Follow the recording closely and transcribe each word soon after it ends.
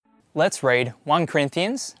Let's read 1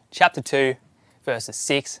 Corinthians chapter 2, verses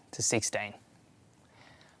 6 to 16.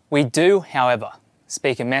 We do, however,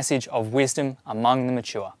 speak a message of wisdom among the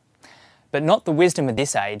mature, but not the wisdom of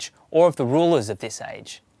this age or of the rulers of this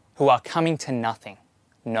age, who are coming to nothing.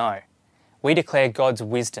 No, we declare God's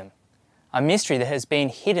wisdom, a mystery that has been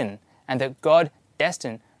hidden and that God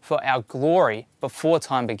destined for our glory before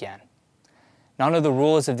time began. None of the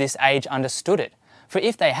rulers of this age understood it, for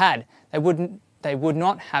if they had, they would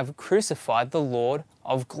not have crucified the Lord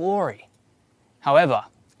of glory. However,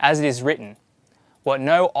 as it is written, what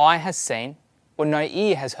no eye has seen, what no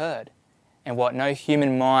ear has heard, and what no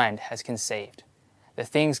human mind has conceived, the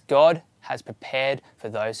things God has prepared for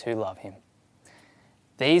those who love him.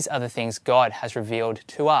 These are the things God has revealed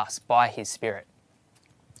to us by his Spirit.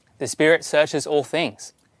 The Spirit searches all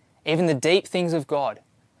things, even the deep things of God,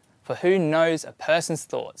 for who knows a person's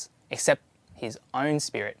thoughts except his own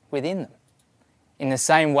spirit within them? In the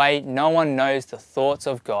same way, no one knows the thoughts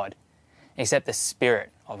of God except the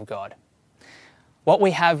Spirit of God. What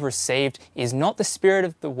we have received is not the spirit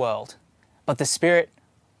of the world, but the Spirit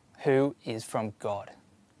who is from God,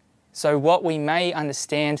 so what we may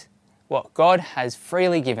understand what God has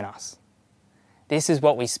freely given us. This is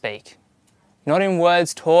what we speak, not in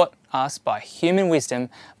words taught us by human wisdom,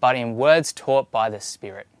 but in words taught by the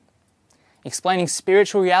Spirit, explaining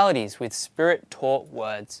spiritual realities with Spirit-taught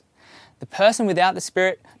words. The person without the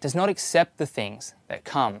Spirit does not accept the things that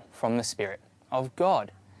come from the Spirit of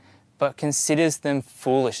God, but considers them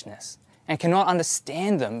foolishness and cannot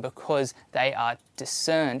understand them because they are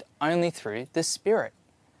discerned only through the Spirit.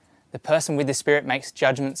 The person with the Spirit makes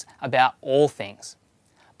judgments about all things,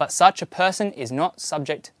 but such a person is not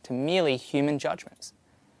subject to merely human judgments.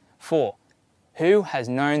 For who has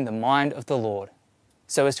known the mind of the Lord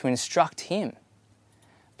so as to instruct him?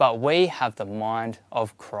 But we have the mind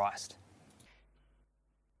of Christ.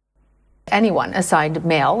 Anyone assigned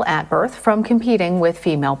male at birth from competing with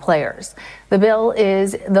female players. The bill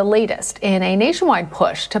is the latest in a nationwide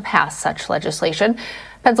push to pass such legislation.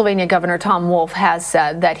 Pennsylvania Governor Tom Wolf has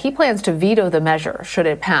said that he plans to veto the measure should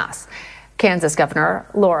it pass. Kansas Governor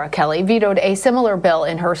Laura Kelly vetoed a similar bill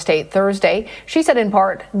in her state Thursday. She said in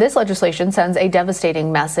part, this legislation sends a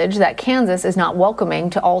devastating message that Kansas is not welcoming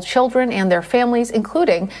to all children and their families,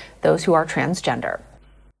 including those who are transgender.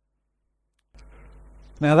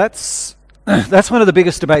 Now that's one of the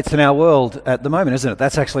biggest debates in our world at the moment, isn't it?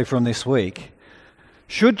 That's actually from this week.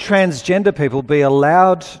 Should transgender people be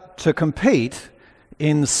allowed to compete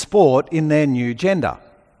in sport in their new gender?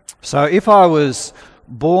 So if I was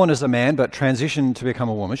born as a man but transitioned to become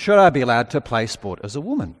a woman, should I be allowed to play sport as a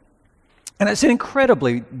woman? And it's an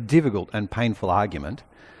incredibly difficult and painful argument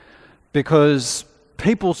because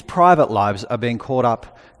people's private lives are being caught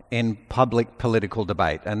up in public political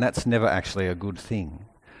debate, and that's never actually a good thing.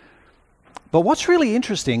 But what's really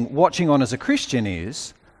interesting watching on as a Christian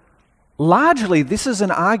is, largely this is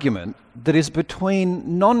an argument that is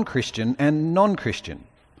between non-Christian and non-Christian.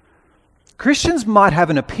 Christians might have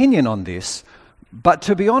an opinion on this, but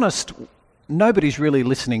to be honest, nobody's really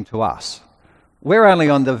listening to us. We're only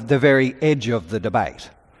on the very edge of the debate.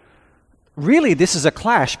 Really, this is a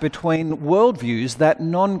clash between worldviews that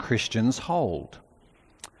non-Christians hold.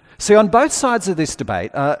 See, on both sides of this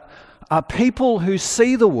debate are people who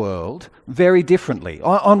see the world very differently.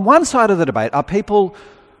 On one side of the debate are people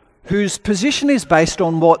whose position is based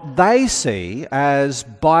on what they see as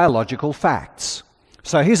biological facts.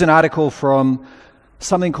 So here's an article from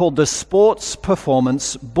something called the Sports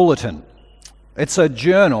Performance Bulletin. It's a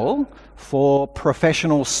journal for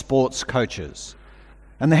professional sports coaches.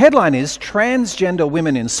 And the headline is, Transgender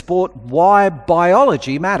Women in Sport, Why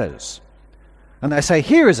Biology Matters. And they say,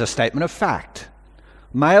 here is a statement of fact.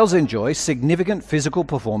 Males enjoy significant physical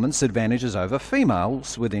performance advantages over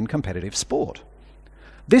females within competitive sport.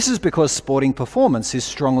 This is because sporting performance is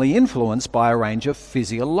strongly influenced by a range of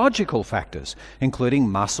physiological factors, including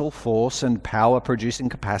muscle force and power-producing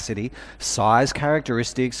capacity, size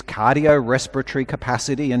characteristics, cardiorespiratory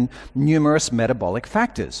capacity, and numerous metabolic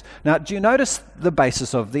factors. Now, do you notice the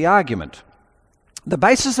basis of the argument? The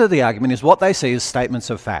basis of the argument is what they see as statements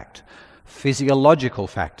of fact. Physiological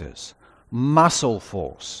factors, muscle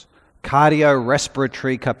force,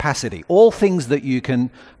 cardiorespiratory capacity, all things that you can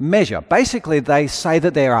measure. Basically, they say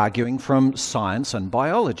that they're arguing from science and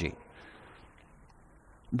biology.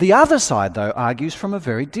 The other side, though, argues from a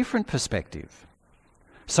very different perspective.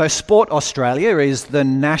 So Sport Australia is the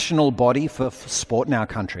national body for sport in our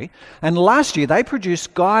country, and last year they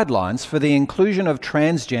produced guidelines for the inclusion of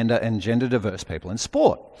transgender and gender diverse people in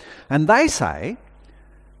sport. And they say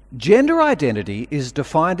gender identity is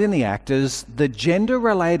defined in the Act as the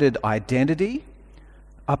gender-related identity,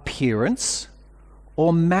 appearance,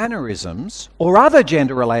 or mannerisms, or other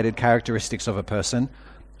gender-related characteristics of a person,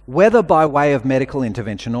 whether by way of medical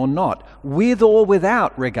intervention or not, with or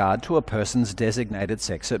without regard to a person's designated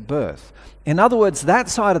sex at birth. In other words, that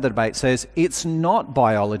side of the debate says it's not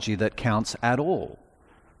biology that counts at all.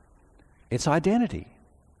 It's identity.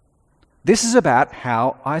 This is about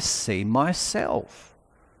how I see myself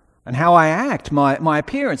and how I act, my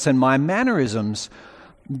appearance and my mannerisms.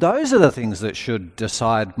 Those are the things that should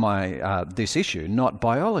decide this issue, not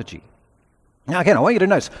biology. Now, again, I want you to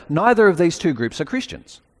notice, neither of these two groups are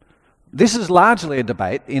Christians. This is largely a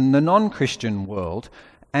debate in the non-Christian world,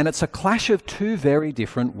 and it's a clash of two very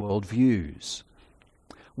different worldviews.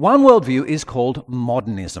 One worldview is called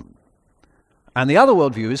modernism, and the other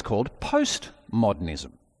worldview is called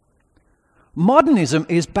postmodernism. Modernism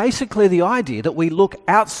is basically the idea that we look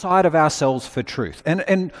outside of ourselves for truth,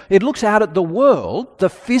 and it looks out at the world, the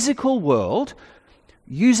physical world,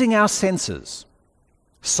 using our senses: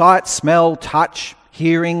 sight, smell, touch,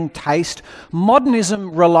 hearing, taste.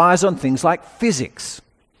 Modernism relies on things like physics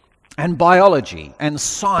and biology and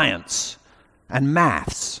science and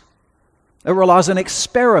maths. It relies on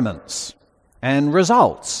experiments and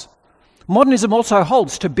results. Modernism also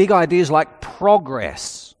holds to big ideas like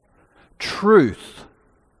progress, truth,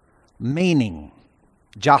 meaning,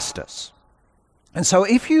 justice. And so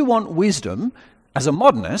if you want wisdom as a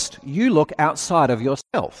modernist, you look outside of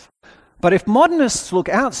yourself. But if modernists look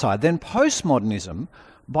outside, then postmodernism,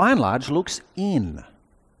 by and large, looks in.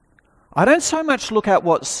 I don't so much look at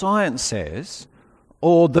what science says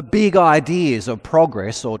or the big ideas of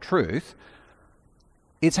progress or truth.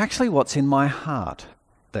 It's actually what's in my heart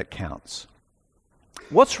that counts.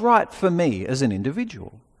 What's right for me as an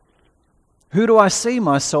individual? Who do I see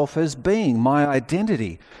myself as being? My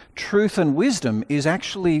identity, truth and wisdom is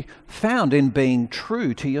actually found in being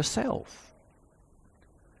true to yourself.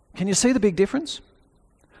 Can you see the big difference?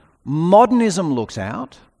 Modernism looks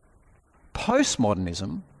out,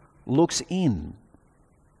 postmodernism looks in.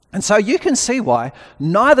 And so you can see why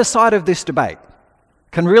neither side of this debate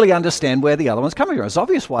can really understand where the other one's coming from. It's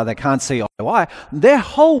obvious why they can't see eye to eye. Their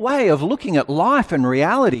whole way of looking at life and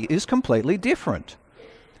reality is completely different.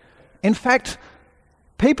 In fact,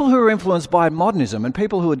 people who are influenced by modernism and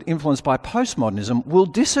people who are influenced by postmodernism will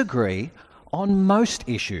disagree on most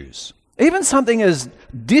issues. Even something as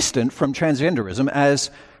distant from transgenderism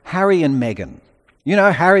as Harry and Meghan. You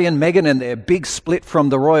know, Harry and Meghan and their big split from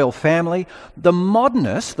the royal family. The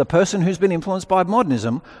modernist, the person who's been influenced by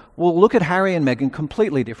modernism, will look at Harry and Meghan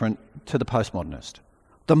completely different to the postmodernist.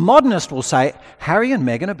 The modernist will say, Harry and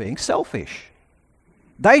Meghan are being selfish.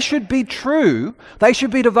 They should be true. They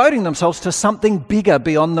should be devoting themselves to something bigger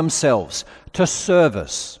beyond themselves, to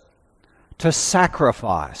service, to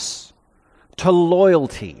sacrifice, to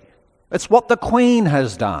loyalty. It's what the Queen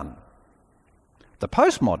has done. The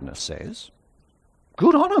postmodernist says,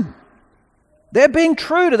 good on them. They're being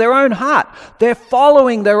true to their own heart. They're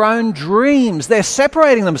following their own dreams. They're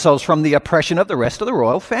separating themselves from the oppression of the rest of the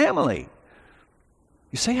royal family.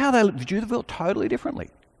 You see how they view the world totally differently.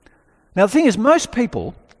 Now, the thing is, most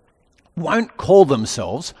people won't call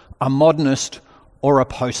themselves a modernist or a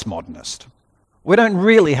postmodernist. We don't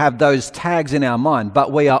really have those tags in our mind,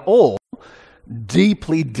 but we are all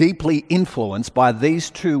deeply, deeply influenced by these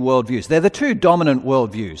two worldviews. They're the two dominant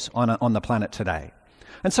worldviews on the planet today.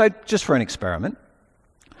 And so, just for an experiment,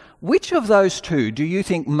 which of those two do you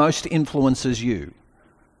think most influences you?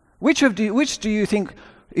 Which do you think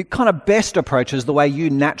it kind of best approaches the way you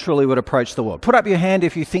naturally would approach the world? Put up your hand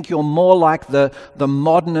if you think you're more like the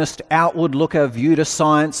modernist, outward looker view to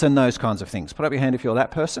science and those kinds of things. Put up your hand if you're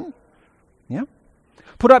that person. Yeah?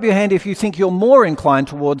 Put up your hand if you think you're more inclined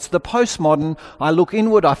towards the postmodern, I look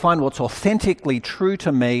inward, I find what's authentically true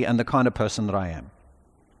to me and the kind of person that I am.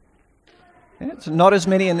 Yeah, it's not as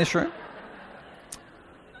many in this room.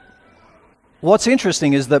 What's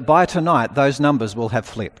interesting is that by tonight, those numbers will have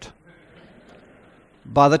flipped.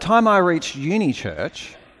 By the time I reach uni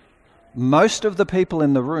church, most of the people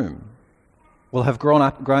in the room will have grown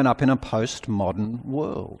up in a postmodern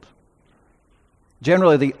world.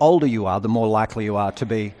 Generally, the older you are, the more likely you are to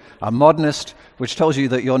be a modernist, which tells you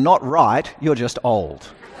that you're not right, you're just old.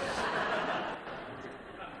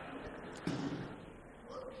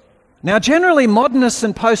 Now, generally, modernists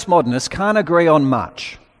and postmodernists can't agree on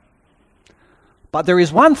much. But there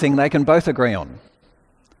is one thing they can both agree on,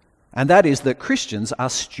 and that is that Christians are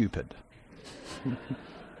stupid.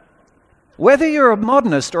 Whether you're a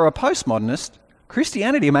modernist or a postmodernist,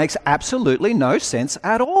 Christianity makes absolutely no sense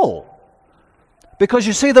at all. Because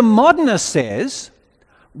you see, the modernist says,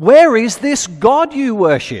 where is this God you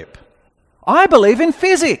worship? I believe in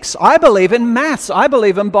physics. I believe in maths. I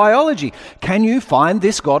believe in biology. Can you find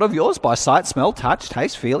this God of yours by sight, smell, touch,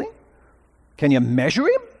 taste, feeling? Can you measure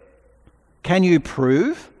him? Can you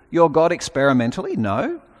prove your God experimentally?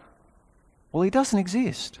 No. Well, he doesn't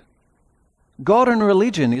exist. God and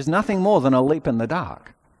religion is nothing more than a leap in the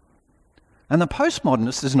dark. And the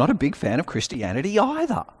postmodernist is not a big fan of Christianity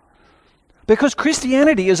either. Because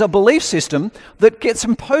Christianity is a belief system that gets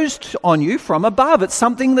imposed on you from above. It's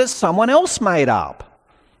something that someone else made up.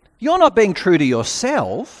 You're not being true to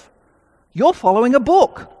yourself. You're following a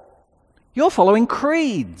book. You're following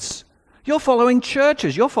creeds. You're following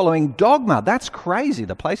churches. You're following dogma. That's crazy.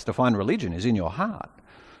 The place to find religion is in your heart.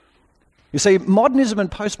 You see, modernism and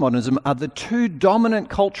postmodernism are the two dominant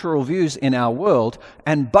cultural views in our world,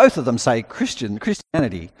 and both of them say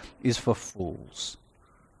Christianity is for fools.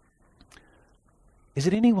 Is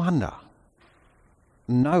it any wonder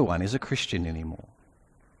no one is a Christian anymore?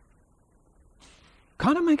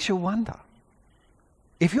 Kind of makes you wonder.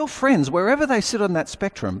 If your friends, wherever they sit on that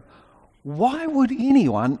spectrum, why would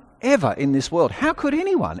anyone ever in this world, how could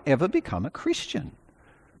anyone ever become a Christian?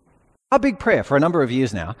 Our big prayer for a number of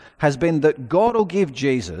years now has been that God will give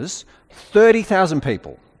Jesus 30,000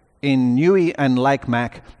 people in Newey and Lake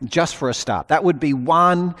Mac just for a start. That would be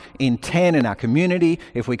 1 in 10 in our community.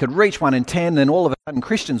 If we could reach 1 in 10, then all of a sudden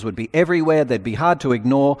Christians would be everywhere. They'd be hard to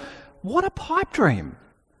ignore. What a pipe dream.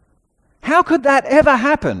 How could that ever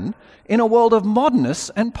happen in a world of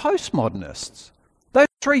modernists and postmodernists? Those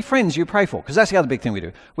 3 friends you pray for, because that's the other big thing we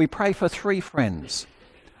do. We pray for 3 friends.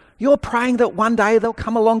 You're praying that one day they'll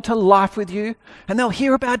come along to life with you and they'll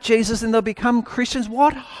hear about Jesus and they'll become Christians.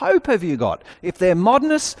 What hope have you got? If they're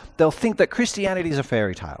modernists, they'll think that Christianity is a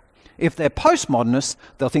fairy tale. If they're postmodernists,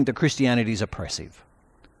 they'll think that Christianity is oppressive.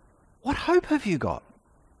 What hope have you got?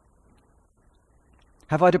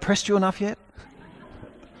 Have I depressed you enough yet?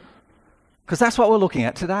 Because that's what we're looking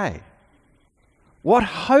at today. What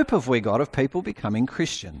hope have we got of people becoming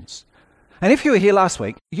Christians? And if you were here last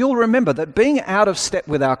week, you'll remember that being out of step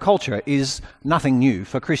with our culture is nothing new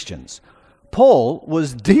for Christians. Paul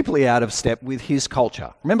was deeply out of step with his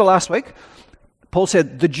culture. Remember last week? Paul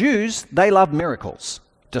said, the Jews, they love miracles,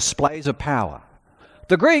 displays of power.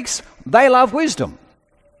 The Greeks, they love wisdom.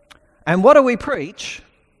 And what do we preach?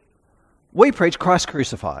 We preach Christ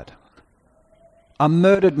crucified, a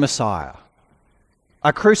murdered Messiah,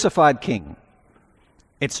 a crucified king.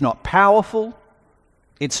 It's not powerful.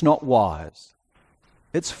 It's not wise.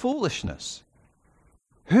 It's foolishness.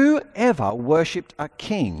 Who ever worshipped a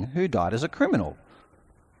king who died as a criminal?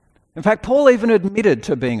 In fact, Paul even admitted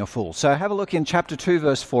to being a fool. So have a look in chapter 2,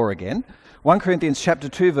 verse 4 again. 1 Corinthians chapter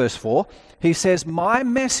 2, verse 4. He says, my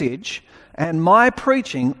message and my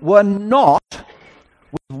preaching were not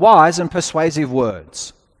with wise and persuasive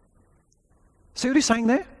words. See what he's saying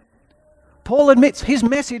there? Paul admits his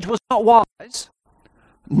message was not wise,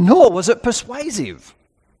 nor was it persuasive.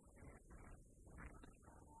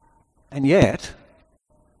 And yet,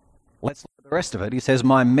 let's look at the rest of it. He says,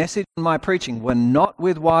 my message and my preaching were not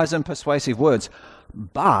with wise and persuasive words,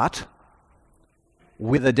 but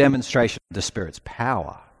with a demonstration of the Spirit's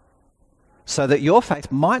power, so that your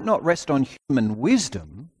faith might not rest on human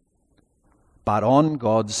wisdom, but on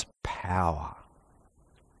God's power.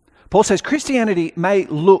 Paul says Christianity may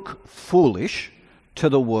look foolish to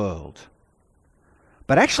the world,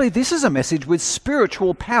 but actually this is a message with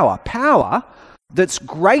spiritual power. Power that's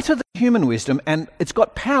greater than human wisdom, and it's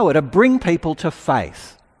got power to bring people to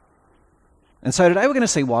faith. And so today we're going to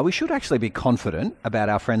see why we should actually be confident about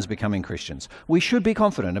our friends becoming Christians. We should be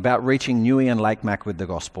confident about reaching Newey and Lake Mac with the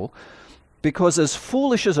gospel, because as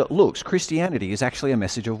foolish as it looks, Christianity is actually a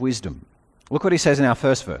message of wisdom. Look what he says in our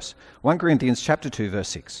first verse, 1 Corinthians chapter 2, verse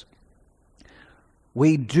 6.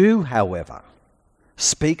 We do, however,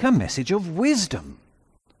 speak a message of wisdom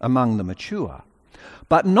among the mature,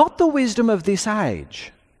 but not the wisdom of this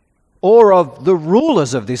age, or of the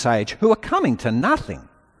rulers of this age who are coming to nothing.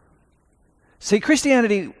 See,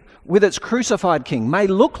 Christianity with its crucified king may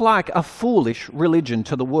look like a foolish religion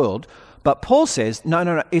to the world, but Paul says,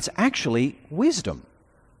 no, it's actually wisdom.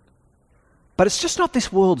 But it's just not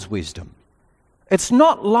this world's wisdom. It's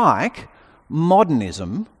not like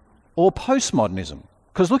modernism or postmodernism.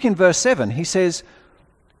 Because look in verse 7, he says,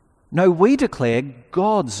 no, we declare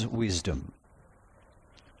God's wisdom.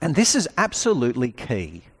 And this is absolutely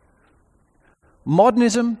key.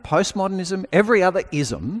 Modernism, postmodernism, every other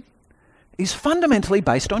ism is fundamentally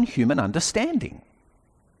based on human understanding.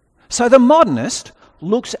 So the modernist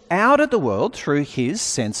looks out at the world through his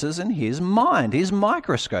senses and his mind, his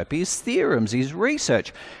microscope, his theorems, his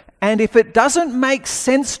research. And if it doesn't make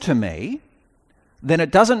sense to me, then it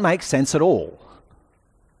doesn't make sense at all.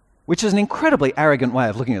 which is an incredibly arrogant way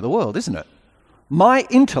of looking at the world, isn't it? My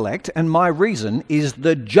intellect and my reason is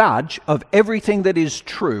the judge of everything that is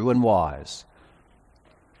true and wise.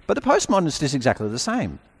 But the postmodernist is exactly the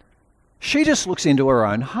same. She just looks into her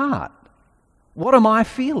own heart. What am I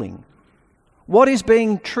feeling? What is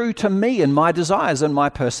being true to me and my desires and my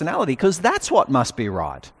personality? Because that's what must be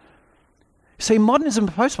right. See, modernism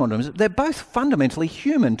and postmodernism, they're both fundamentally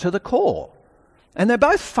human to the core. And they're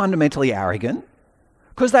both fundamentally arrogant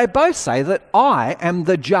because they both say that I am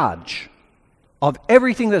the judge of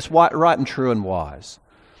everything that's right and true and wise.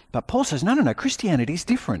 But Paul says, no, Christianity is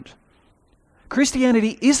different.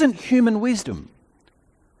 Christianity isn't human wisdom.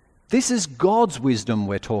 This is God's wisdom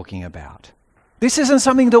we're talking about. This isn't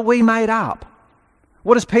something that we made up.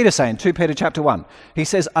 What does Peter say in 2 Peter chapter 1? He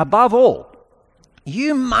says, above all,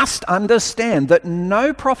 you must understand that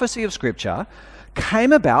no prophecy of Scripture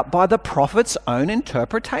came about by the prophet's own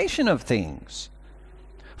interpretation of things.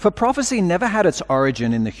 For prophecy never had its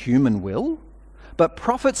origin in the human will, but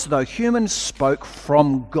prophets, though human, spoke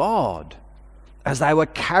from God as they were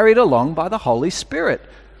carried along by the Holy Spirit.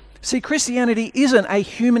 See, Christianity isn't a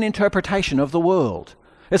human interpretation of the world.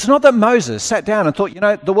 It's not that Moses sat down and thought,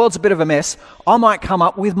 the world's a bit of a mess, I might come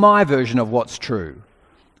up with my version of what's true.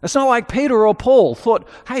 It's not like Peter or Paul thought,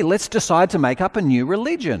 hey, let's decide to make up a new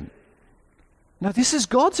religion. No, this is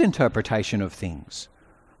God's interpretation of things.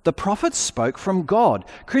 The prophets spoke from God.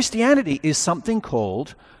 Christianity is something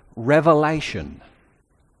called revelation.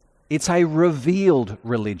 It's a revealed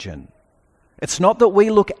religion. It's not that we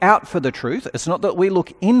look out for the truth. It's not that we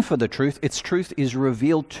look in for the truth. Its truth is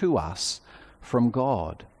revealed to us from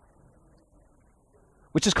God.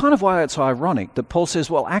 Which is kind of why it's ironic that Paul says,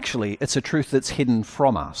 well, actually, it's a truth that's hidden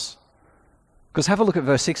from us. Because have a look at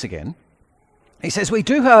verse 6 again. He says, we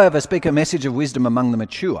do, however, speak a message of wisdom among the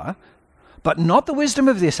mature, but not the wisdom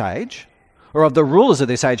of this age, or of the rulers of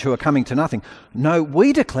this age who are coming to nothing. No,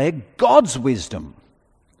 we declare God's wisdom,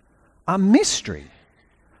 a mystery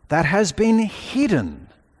that has been hidden,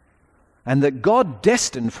 and that God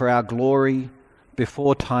destined for our glory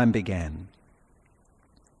before time began.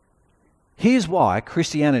 Here's why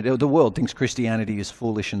the world thinks Christianity is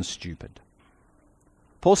foolish and stupid.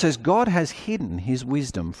 Paul says God has hidden his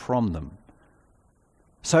wisdom from them.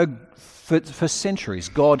 So for centuries,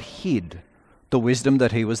 God hid the wisdom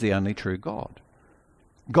that he was the only true God.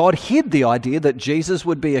 God hid the idea that Jesus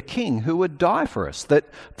would be a king who would die for us, that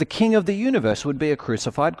the king of the universe would be a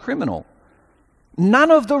crucified criminal. None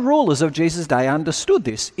of the rulers of Jesus' day understood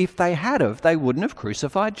this. If they had of, they wouldn't have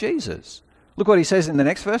crucified Jesus. Look what he says in the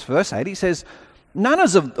next verse, verse 8. He says, none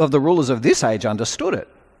of the rulers of this age understood it.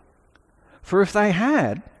 For if they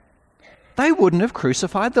had, they wouldn't have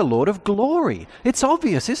crucified the Lord of glory. It's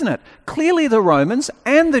obvious, isn't it? Clearly the Romans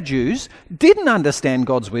and the Jews didn't understand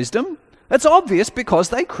God's wisdom. It's obvious because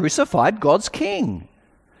they crucified God's king.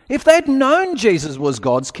 If they'd known Jesus was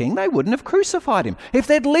God's king, they wouldn't have crucified him. If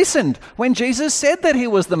they'd listened when Jesus said that he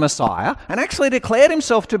was the Messiah and actually declared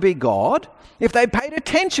himself to be God, if they'd paid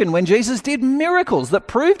attention when Jesus did miracles that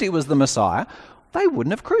proved he was the Messiah, they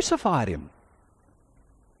wouldn't have crucified him.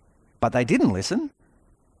 But they didn't listen,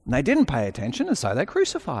 and they didn't pay attention, and so they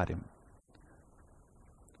crucified him.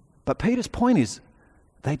 But Peter's point is,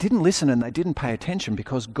 they didn't listen and they didn't pay attention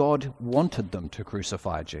because God wanted them to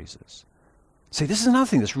crucify Jesus. See, this is another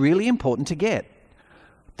thing that's really important to get.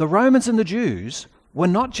 The Romans and the Jews were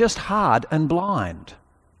not just hard and blind.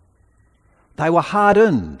 They were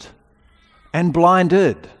hardened and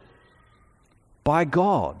blinded by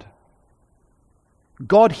God.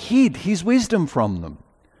 God hid his wisdom from them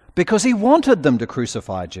because he wanted them to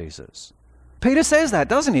crucify Jesus. Peter says that,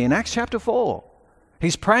 doesn't he, in Acts chapter 4?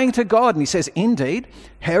 He's praying to God and he says, indeed,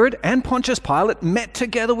 Herod and Pontius Pilate met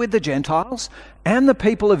together with the Gentiles and the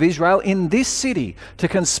people of Israel in this city to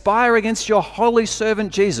conspire against your holy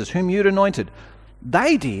servant Jesus, whom you'd anointed.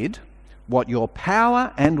 They did what your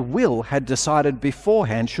power and will had decided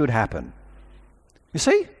beforehand should happen. You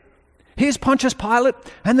see? Here's Pontius Pilate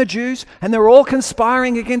and the Jews, and they're all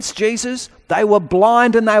conspiring against Jesus. They were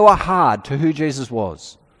blind and they were hard to who Jesus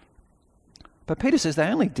was. But Peter says they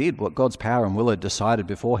only did what God's power and will had decided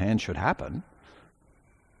beforehand should happen.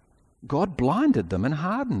 God blinded them and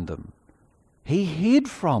hardened them. He hid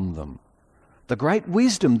from them the great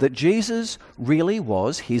wisdom that Jesus really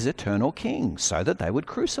was his eternal king so that they would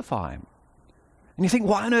crucify him. And you think,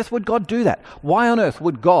 why on earth would God do that? Why on earth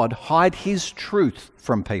would God hide his truth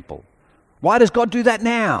from people? Why does God do that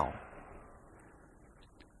now?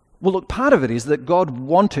 Well, look, part of it is that God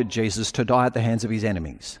wanted Jesus to die at the hands of his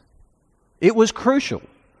enemies. It was crucial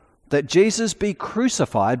that Jesus be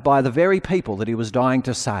crucified by the very people that he was dying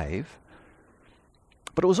to save.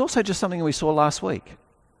 But it was also just something we saw last week.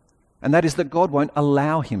 and that is that God won't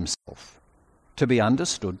allow himself to be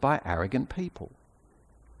understood by arrogant people.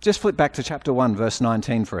 Just flip back to chapter 1, verse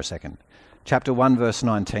 19 for a second. Chapter 1, verse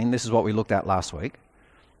 19, this is what we looked at last week.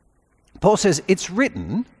 Paul says, "It's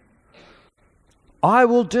written, I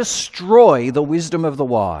will destroy the wisdom of the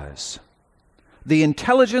wise. The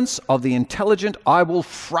intelligence of the intelligent I will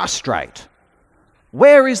frustrate.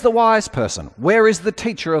 Where is the wise person? Where is the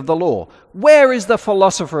teacher of the law? Where is the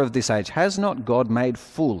philosopher of this age? Has not God made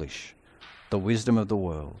foolish the wisdom of the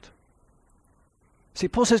world?" See,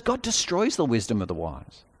 Paul says God destroys the wisdom of the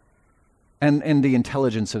wise and the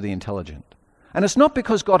intelligence of the intelligent. And it's not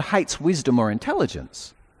because God hates wisdom or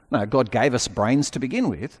intelligence. No, God gave us brains to begin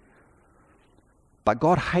with, but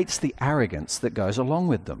God hates the arrogance that goes along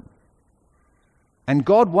with them. And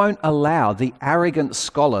God won't allow the arrogant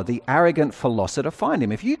scholar, the arrogant philosopher to find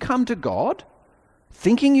him. If you come to God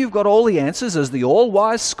thinking you've got all the answers as the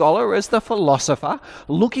all-wise scholar, as the philosopher,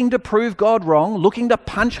 looking to prove God wrong, looking to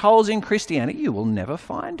punch holes in Christianity, you will never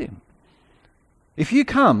find him. If you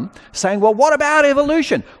come saying, well, what about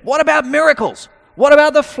evolution? What about miracles? What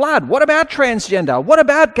about the flood? What about transgender? What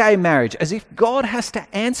about gay marriage? As if God has to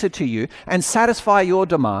answer to you and satisfy your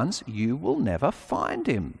demands, you will never find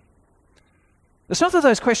him. It's not that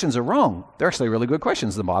those questions are wrong. They're actually really good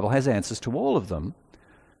questions. The Bible has answers to all of them.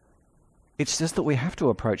 It's just that we have to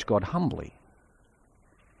approach God humbly.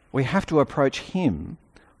 We have to approach him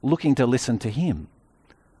looking to listen to him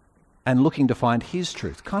and looking to find his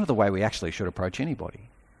truth, kind of the way we actually should approach anybody.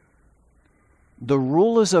 The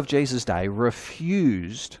rulers of Jesus' day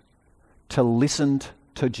refused to listen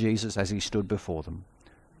to Jesus as he stood before them,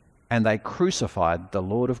 and they crucified the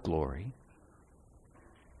Lord of glory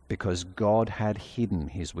because God had hidden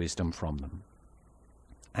his wisdom from them.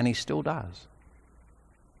 And he still does.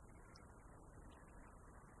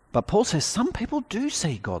 But Paul says some people do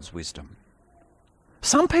see God's wisdom.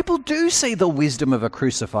 Some people do see the wisdom of a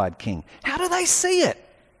crucified king. How do they see it?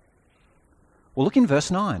 Well, look in verse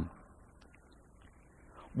 9.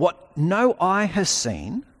 What no eye has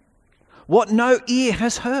seen, what no ear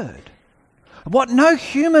has heard, what no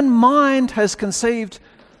human mind has conceived,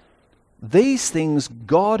 these things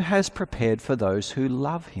God has prepared for those who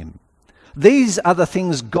love him. These are the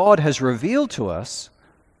things God has revealed to us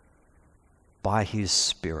by his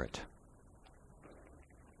Spirit.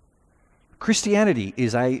 Christianity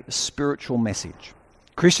is a spiritual message.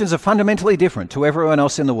 Christians are fundamentally different to everyone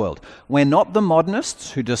else in the world. We're not the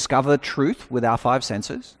modernists who discover truth with our five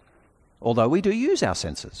senses, although we do use our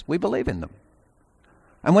senses. We believe in them.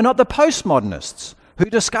 And we're not the postmodernists who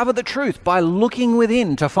discover the truth by looking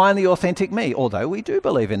within to find the authentic me, although we do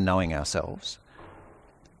believe in knowing ourselves.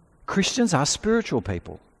 Christians are spiritual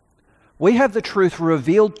people. We have the truth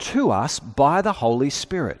revealed to us by the Holy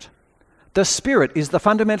Spirit. The Spirit is the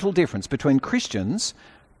fundamental difference between Christians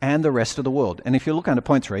and the rest of the world. And if you look under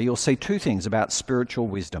point 3, you'll see two things about spiritual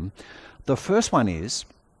wisdom. The first one is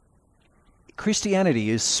Christianity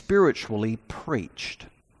is spiritually preached.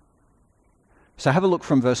 So have a look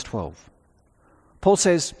from verse 12. Paul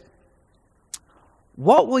says,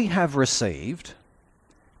 what we have received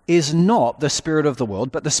is not the spirit of the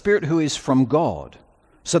world, but the Spirit who is from God,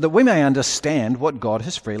 so that we may understand what God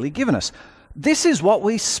has freely given us. This is what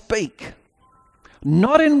we speak,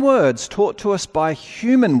 not in words taught to us by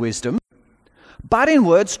human wisdom, but in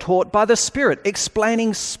words taught by the Spirit,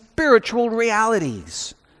 explaining spiritual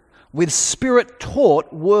realities with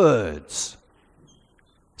Spirit-taught words.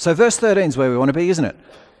 So verse 13 is where we want to be, isn't it?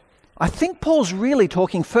 I think Paul's really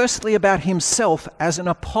talking firstly about himself as an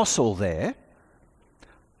apostle there.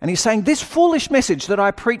 And he's saying, this foolish message that I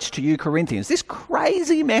preached to you, Corinthians, this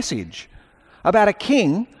crazy message about a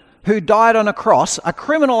king who died on a cross, a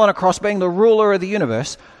criminal on a cross being the ruler of the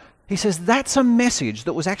universe, he says, that's a message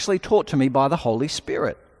that was actually taught to me by the Holy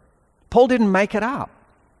Spirit. Paul didn't make it up.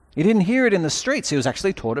 He didn't hear it in the streets. He was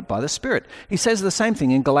actually taught it by the Spirit. He says the same thing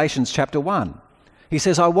in Galatians chapter 1. He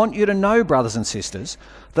says, I want you to know, brothers and sisters,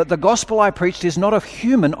 that the gospel I preached is not of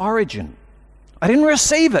human origin. I didn't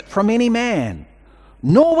receive it from any man,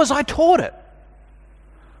 nor was I taught it.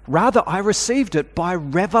 Rather, I received it by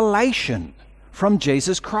revelation from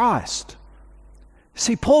Jesus Christ.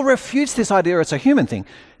 See, Paul refutes this idea it's a human thing.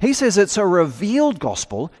 He says it's a revealed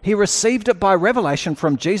gospel. He received it by revelation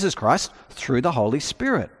from Jesus Christ through the Holy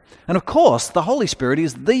Spirit. And of course, the Holy Spirit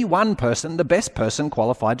is the one person, the best person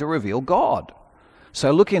qualified to reveal God.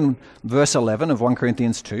 So look in verse 11 of 1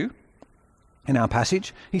 Corinthians 2 in our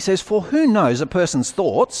passage. He says, for who knows a person's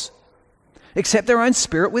thoughts except their own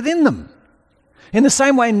spirit within them? In the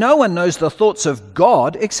same way, no one knows the thoughts of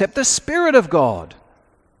God except the Spirit of God.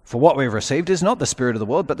 For what we've received is not the spirit of the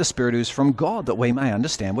world, but the Spirit who is from God, that we may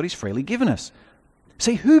understand what he's freely given us.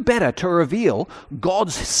 See, who better to reveal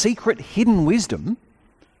God's secret hidden wisdom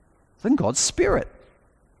than God's Spirit?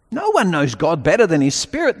 No one knows God better than His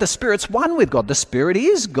Spirit. The Spirit's one with God. The Spirit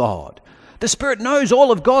is God. The Spirit knows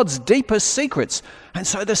all of God's deepest secrets. And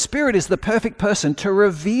so the Spirit is the perfect person to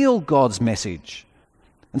reveal God's message.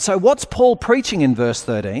 And so what's Paul preaching in verse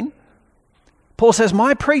 13? Paul says,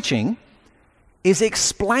 my preaching is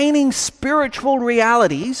explaining spiritual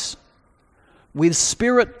realities with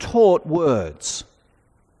Spirit-taught words.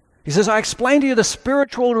 He says, I explain to you the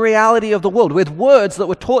spiritual reality of the world with words that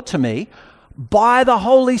were taught to me by the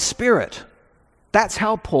Holy Spirit. That's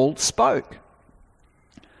how Paul spoke.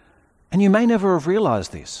 And you may never have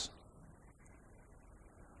realized this,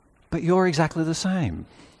 but you're exactly the same.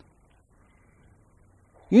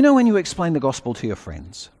 You know when you explain the gospel to your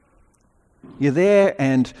friends, you're there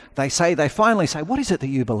and they finally say, what is it that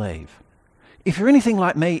you believe? If you're anything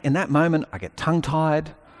like me, in that moment, I get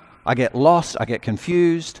tongue-tied, I get lost, I get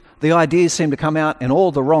confused, the ideas seem to come out in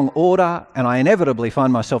all the wrong order, and I inevitably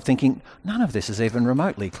find myself thinking, none of this is even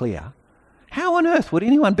remotely clear. How on earth would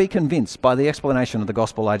anyone be convinced by the explanation of the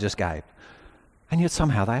gospel I just gave? And yet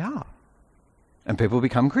somehow they are. And people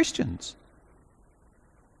become Christians.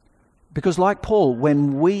 Because like Paul,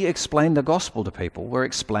 when we explain the gospel to people, we're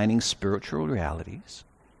explaining spiritual realities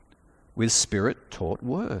with Spirit-taught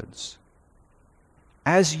words.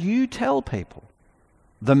 As you tell people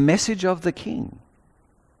the message of the King,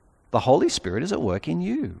 the Holy Spirit is at work in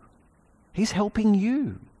you. He's helping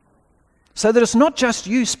you. So that it's not just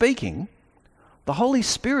you speaking, the Holy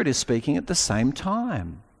Spirit is speaking at the same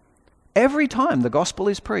time. Every time the gospel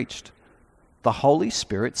is preached, the Holy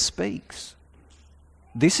Spirit speaks.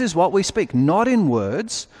 This is what we speak, not in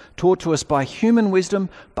words taught to us by human wisdom,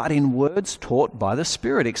 but in words taught by the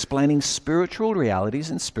Spirit, explaining spiritual realities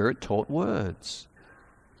in Spirit-taught words.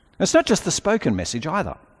 It's not just the spoken message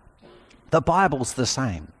either. The Bible's the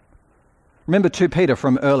same. Remember 2 Peter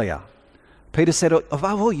from earlier. Peter said,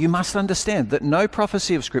 above all, you must understand that no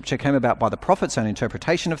prophecy of Scripture came about by the prophet's own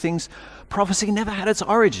interpretation of things. Prophecy never had its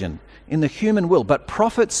origin in the human will, but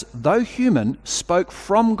prophets, though human, spoke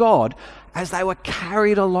from God as they were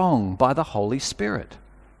carried along by the Holy Spirit.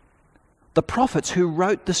 The prophets who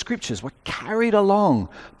wrote the Scriptures were carried along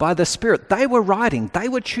by the Spirit. They were writing, they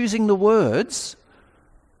were choosing the words,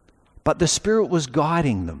 but the Spirit was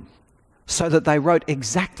guiding them so that they wrote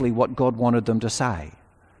exactly what God wanted them to say.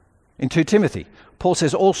 In 2 Timothy, Paul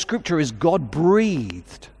says, all Scripture is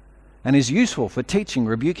God-breathed and is useful for teaching,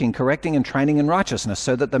 rebuking, correcting, and training in righteousness,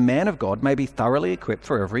 so that the man of God may be thoroughly equipped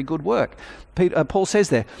for every good work. Paul says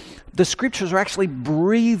there, the Scriptures are actually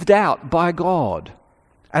breathed out by God.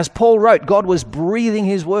 As Paul wrote, God was breathing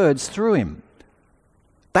his words through him.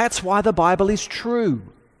 That's why the Bible is true,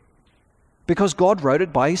 because God wrote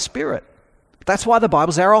it by his Spirit. That's why the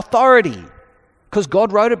Bible's our authority, because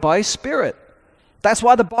God wrote it by his Spirit. That's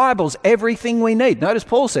why the Bible's everything we need. Notice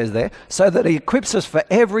Paul says there, so that he equips us for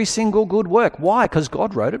every single good work. Why? Because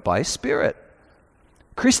God wrote it by his Spirit.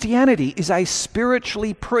 Christianity is a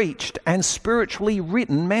spiritually preached and spiritually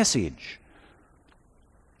written message.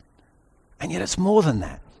 And yet it's more than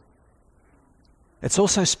that. It's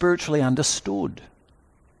also spiritually understood.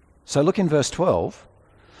 So look in verse 12.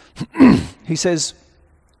 He says,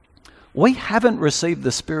 we haven't received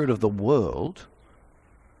the spirit of the world,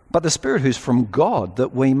 but the Spirit who's from God,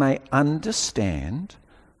 that we may understand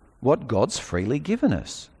what God's freely given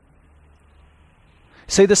us.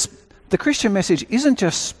 See, the Christian message isn't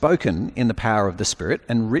just spoken in the power of the Spirit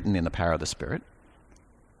and written in the power of the Spirit.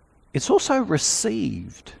 It's also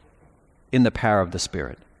received in the power of the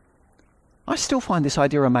Spirit. I still find this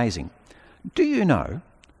idea amazing. Do you know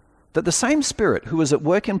that the same Spirit who was at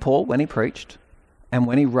work in Paul when he preached and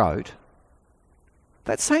when he wrote,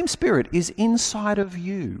 that same Spirit is inside of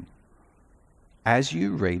you as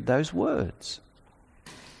you read those words?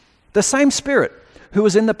 The same Spirit who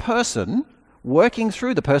was in the person, working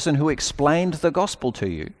through the person who explained the gospel to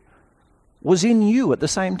you, was in you at the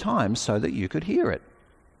same time so that you could hear it.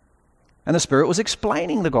 And the Spirit was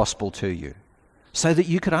explaining the gospel to you so that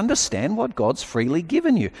you could understand what God's freely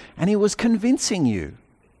given you. And he was convincing you.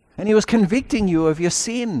 And he was convicting you of your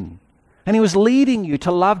sin. And he was leading you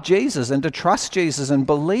to love Jesus and to trust Jesus and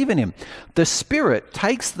believe in him. The Spirit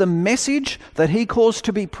takes the message that he caused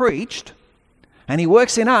to be preached and he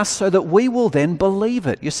works in us so that we will then believe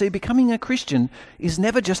it. You see, becoming a Christian is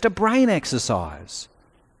never just a brain exercise.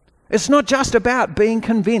 It's not just about being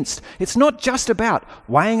convinced. It's not just about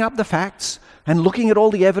weighing up the facts and looking at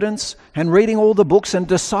all the evidence and reading all the books and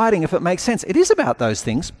deciding if it makes sense. It is about those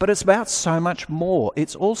things, but it's about so much more.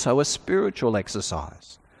 It's also a spiritual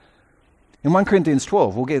exercise. In 1 Corinthians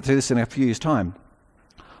 12, we'll get to this in a few years' time,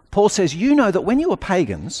 Paul says, you know that when you were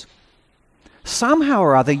pagans, somehow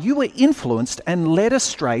or other you were influenced and led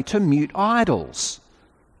astray to mute idols.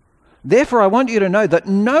 Therefore, I want you to know that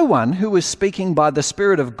no one who is speaking by the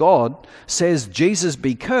Spirit of God says, Jesus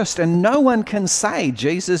be cursed, and no one can say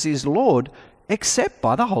Jesus is Lord except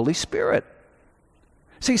by the Holy Spirit.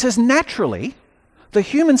 So he says, naturally, the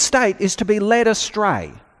human state is to be led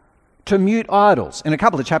astray, to mute idols. In a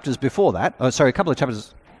couple of chapters before that, a couple of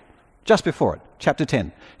chapters just before it, chapter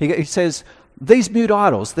 10, he says, these mute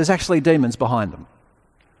idols, there's actually demons behind them.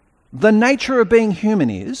 The nature of being human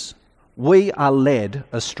is we are led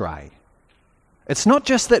astray. It's not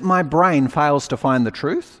just that my brain fails to find the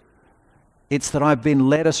truth, it's that I've been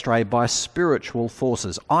led astray by spiritual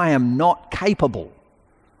forces. I am not capable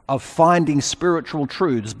of finding spiritual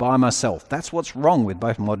truths by myself. That's what's wrong with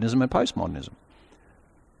both modernism and postmodernism.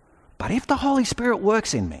 But if the Holy Spirit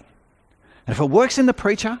works in me, and if it works in the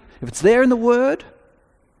preacher, if it's there in the Word,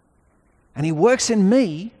 and He works in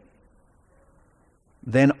me,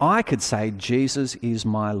 then I could say, Jesus is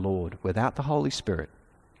my Lord. Without the Holy Spirit,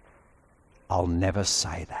 I'll never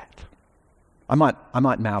say that. I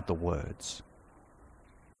might mouth the words,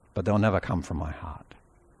 but they'll never come from my heart.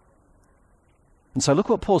 And so look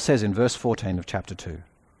what Paul says in verse 14 of chapter 2,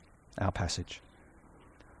 our passage.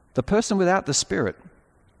 The person without the Spirit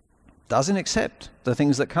doesn't accept the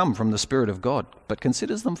things that come from the Spirit of God, but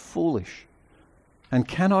considers them foolish and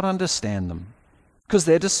cannot understand them, because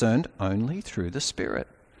they're discerned only through the Spirit.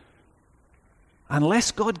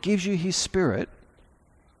 Unless God gives you His Spirit,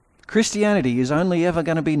 Christianity is only ever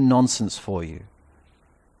going to be nonsense for you.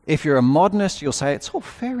 If you're a modernist, you'll say it's all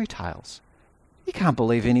fairy tales. You can't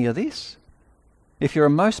believe any of this. If you're a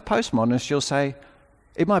postmodernist, you'll say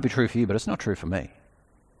it might be true for you, but it's not true for me.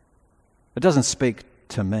 It doesn't speak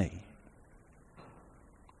to me.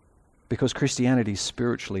 Because Christianity is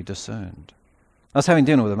spiritually discerned. I was having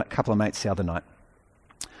dinner with a couple of mates the other night,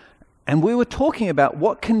 and we were talking about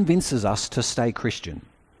what convinces us to stay Christian.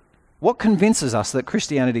 What convinces us that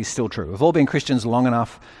Christianity is still true? We've all been Christians long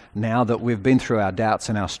enough now that we've been through our doubts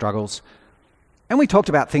and our struggles. And we talked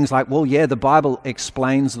about things like, well, yeah, the Bible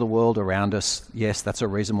explains the world around us. Yes, that's a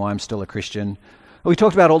reason why I'm still a Christian. We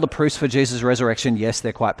talked about all the proofs for Jesus' resurrection. Yes,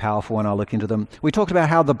 they're quite powerful when I look into them. We talked about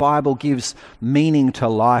how the Bible gives meaning to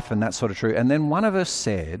life and that sort of truth. And then one of us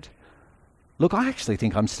said, look, I actually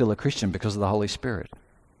think I'm still a Christian because of the Holy Spirit.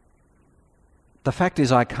 The fact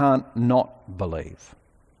is I can't not believe.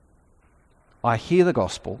 I hear the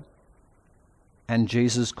gospel and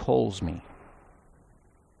Jesus calls me.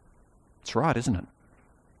 It's right, isn't it?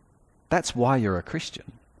 That's why you're a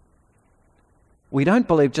Christian. We don't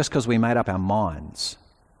believe just because we made up our minds.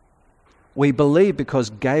 We believe because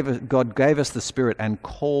God gave us the Spirit and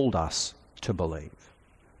called us to believe.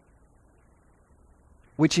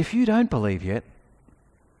 Which if you don't believe yet,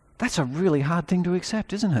 that's a really hard thing to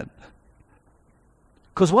accept, isn't it?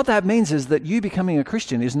 Because what that means is that you becoming a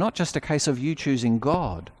Christian is not just a case of you choosing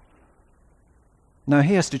God. No,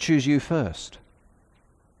 He has to choose you first.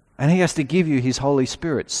 And He has to give you His Holy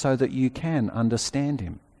Spirit so that you can understand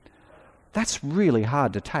Him. That's really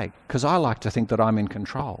hard to take, because I like to think that I'm in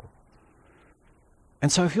control.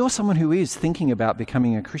 And so if you're someone who is thinking about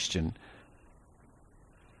becoming a Christian,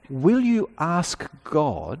 will you ask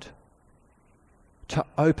God to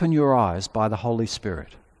open your eyes by the Holy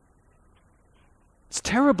Spirit? It's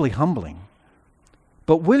terribly humbling.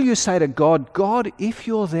 But will you say to God, God, if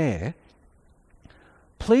you're there,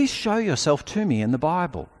 please show yourself to me in the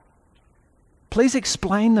Bible. Please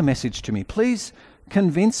explain the message to me. Please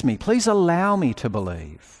convince me. Please allow me to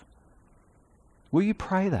believe. Will you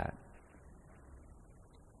pray that?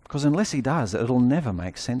 Because unless He does, it'll never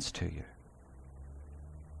make sense to you.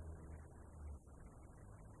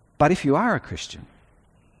 But if you are a Christian,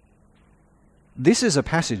 this is a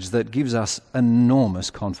passage that gives us enormous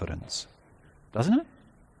confidence, doesn't it?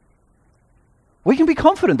 We can be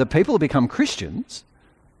confident that people become Christians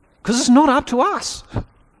because it's not up to us.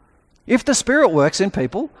 If the Spirit works in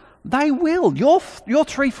people, they will. Your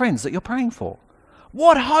three friends that you're praying for.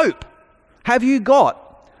 What hope have you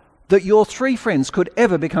got that your three friends could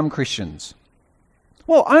ever become Christians?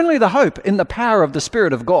 Well, only the hope in the power of the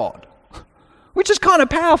Spirit of God, which is kind of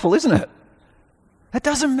powerful, isn't it? It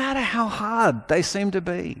doesn't matter how hard they seem to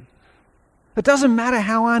be. It doesn't matter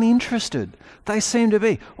how uninterested they seem to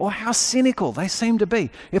be or how cynical they seem to be.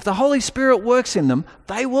 If the Holy Spirit works in them,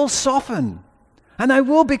 they will soften and they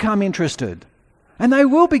will become interested and they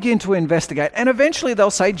will begin to investigate, and eventually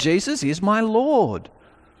they'll say, Jesus is my Lord.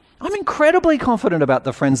 I'm incredibly confident about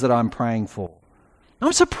the friends that I'm praying for.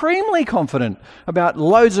 I'm supremely confident about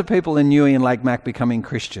loads of people in Newey and Lake Mac becoming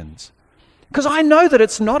Christians. Because I know that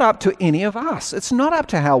it's not up to any of us. It's not up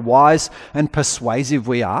to how wise and persuasive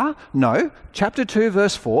we are. No, chapter 2,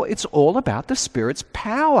 verse 4, it's all about the Spirit's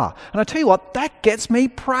power. And I tell you what, that gets me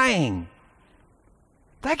praying.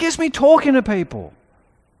 That gets me talking to people.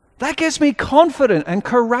 That gets me confident and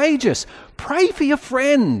courageous. Pray for your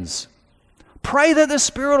friends. Pray that the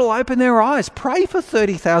Spirit will open their eyes. Pray for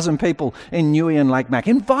 30,000 people in Newey and Lake Mac.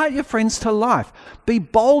 Invite your friends to life. Be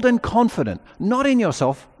bold and confident, not in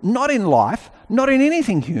yourself, not in life, not in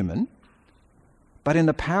anything human, but in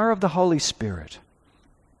the power of the Holy Spirit.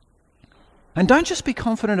 And don't just be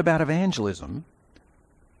confident about evangelism.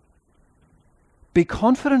 Be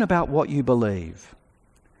confident about what you believe.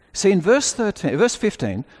 See, in verse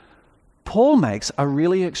 15, Paul makes a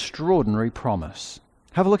really extraordinary promise.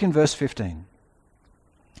 Have a look in verse 15.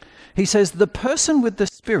 He says, the person with the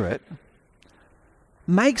Spirit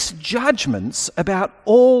makes judgments about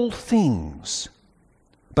all things.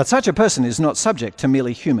 But such a person is not subject to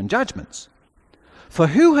merely human judgments. For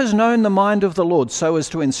who has known the mind of the Lord so as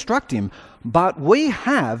to instruct him? But we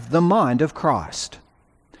have the mind of Christ.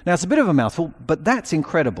 Now, it's a bit of a mouthful, but that's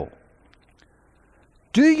incredible.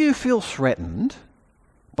 Do you feel threatened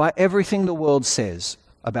by everything the world says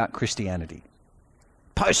about Christianity?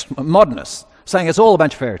 Postmodernists saying it's all a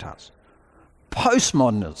bunch of fairy tales.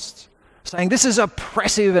 Postmodernists saying this is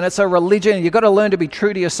oppressive and it's a religion and you've got to learn to be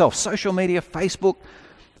true to yourself. Social media, Facebook.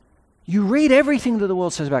 You read everything that the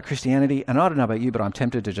world says about Christianity, and I don't know about you, but I'm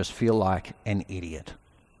tempted to just feel like an idiot.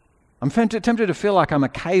 I'm tempted to feel like I'm a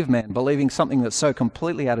caveman believing something that's so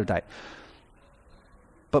completely out of date.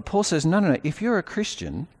 But Paul says, no. If you're a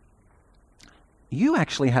Christian, you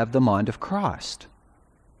actually have the mind of Christ.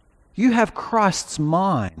 You have Christ's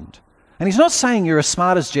mind. And he's not saying you're as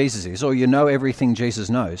smart as Jesus is or you know everything Jesus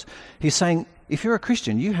knows. He's saying if you're a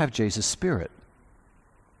Christian, you have Jesus' Spirit.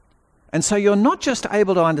 And so you're not just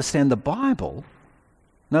able to understand the Bible.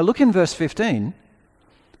 Now look in verse 15.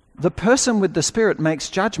 The person with the Spirit makes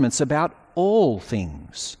judgments about all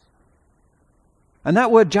things. And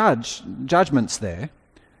that word judgments there,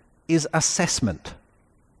 is assessment.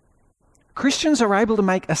 Christians are able to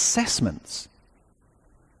make assessments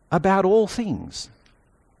about all things.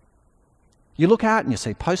 You look out and you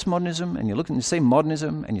see postmodernism, and you look and you see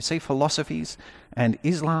modernism, and you see philosophies, and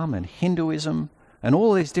Islam and Hinduism, and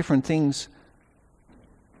all these different things.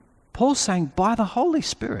 Paul's saying, by the Holy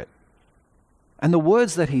Spirit and the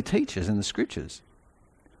words that he teaches in the Scriptures,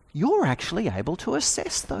 you're actually able to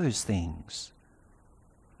assess those things.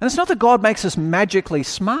 And it's not that God makes us magically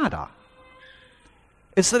smarter.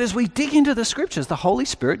 It's that as we dig into the Scriptures, the Holy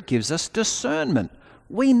Spirit gives us discernment.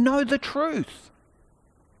 We know the truth.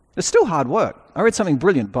 It's still hard work. I read something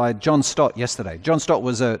brilliant by John Stott yesterday. John Stott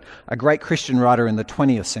was a great Christian writer in the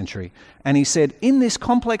 20th century. And he said, in this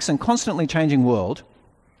complex and constantly changing world,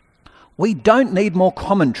 we don't need more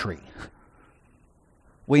commentary.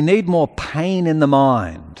 We need more pain in the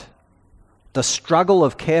mind, the struggle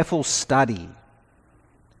of careful study,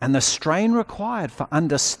 and the strain required for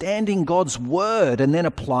understanding God's word and then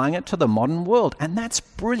applying it to the modern world. And that's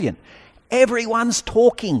brilliant. Everyone's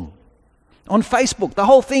talking. On Facebook, the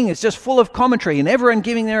whole thing is just full of commentary and everyone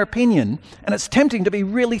giving their opinion, and it's tempting to be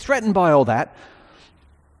really threatened by all that.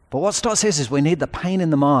 But what Stott says is we need the pain in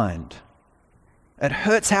the mind. It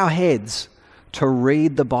hurts our heads to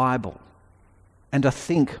read the Bible and to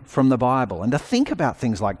think from the Bible and to think about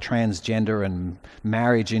things like transgender and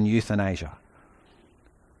marriage and euthanasia.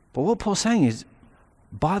 But what Paul's saying is,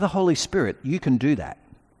 by the Holy Spirit, you can do that.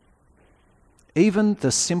 Even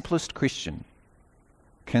the simplest Christian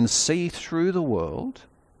can see through the world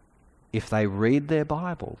if they read their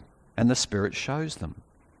Bible and the Spirit shows them.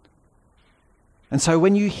 And so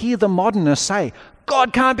when you hear the modernists say,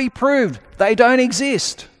 God can't be proved, they don't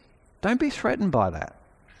exist, don't be threatened by that.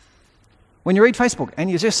 When you read Facebook and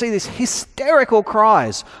you just see these hysterical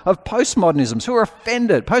cries of postmodernisms who are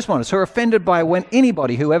offended, postmodernists who are offended by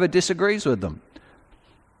anybody who ever disagrees with them,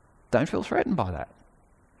 don't feel threatened by that.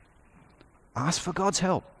 Ask for God's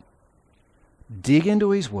help. Dig into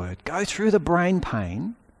His Word. Go through the brain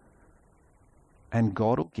pain and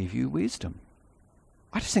God will give you wisdom.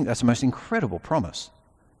 I just think that's the most incredible promise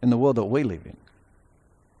in the world that we live in.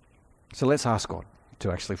 So let's ask God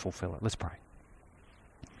to actually fulfill it. Let's pray.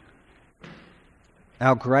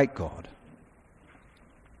 Our great God,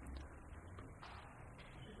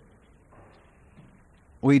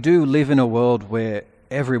 we do live in a world where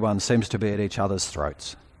everyone seems to be at each other's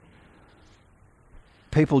throats.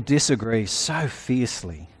 People disagree so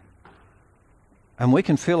fiercely, and we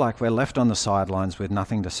can feel like we're left on the sidelines with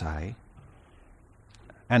nothing to say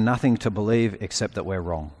and nothing to believe except that we're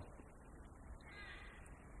wrong.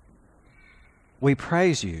 We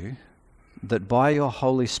praise you that by your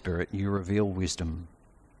Holy Spirit you reveal wisdom.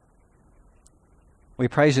 We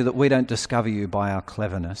praise you that we don't discover you by our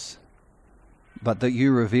cleverness, but that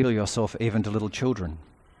you reveal yourself even to little children.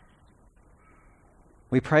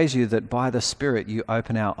 We praise you that by the Spirit you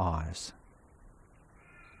open our eyes.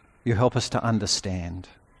 You help us to understand.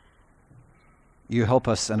 You help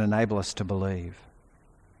us and enable us to believe.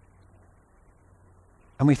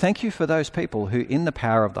 And we thank you for those people who, in the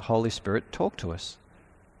power of the Holy Spirit, talk to us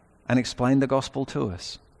and explain the gospel to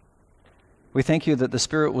us. We thank you that the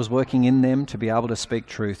Spirit was working in them to be able to speak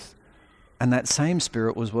truth, and that same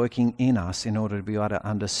Spirit was working in us in order to be able to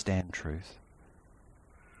understand truth.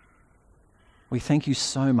 We thank you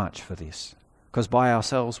so much for this, because by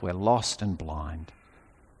ourselves we're lost and blind.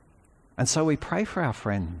 And so we pray for our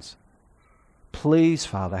friends. Please,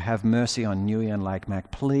 Father, have mercy on Newey and Lake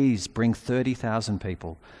Mac. Please bring 30,000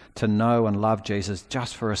 people to know and love Jesus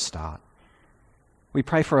just for a start. We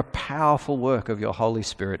pray for a powerful work of your Holy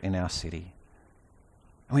Spirit in our city.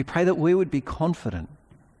 And we pray that we would be confident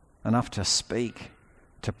enough to speak,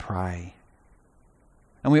 to pray.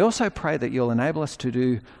 And we also pray that you'll enable us to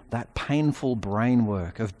do that painful brain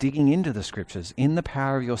work of digging into the Scriptures in the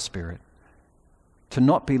power of your Spirit, to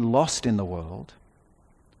not be lost in the world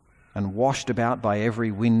and washed about by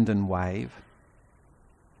every wind and wave,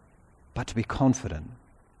 but to be confident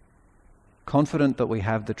that we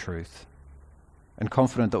have the truth and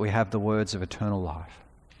confident that we have the words of eternal life.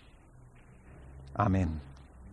 Amen.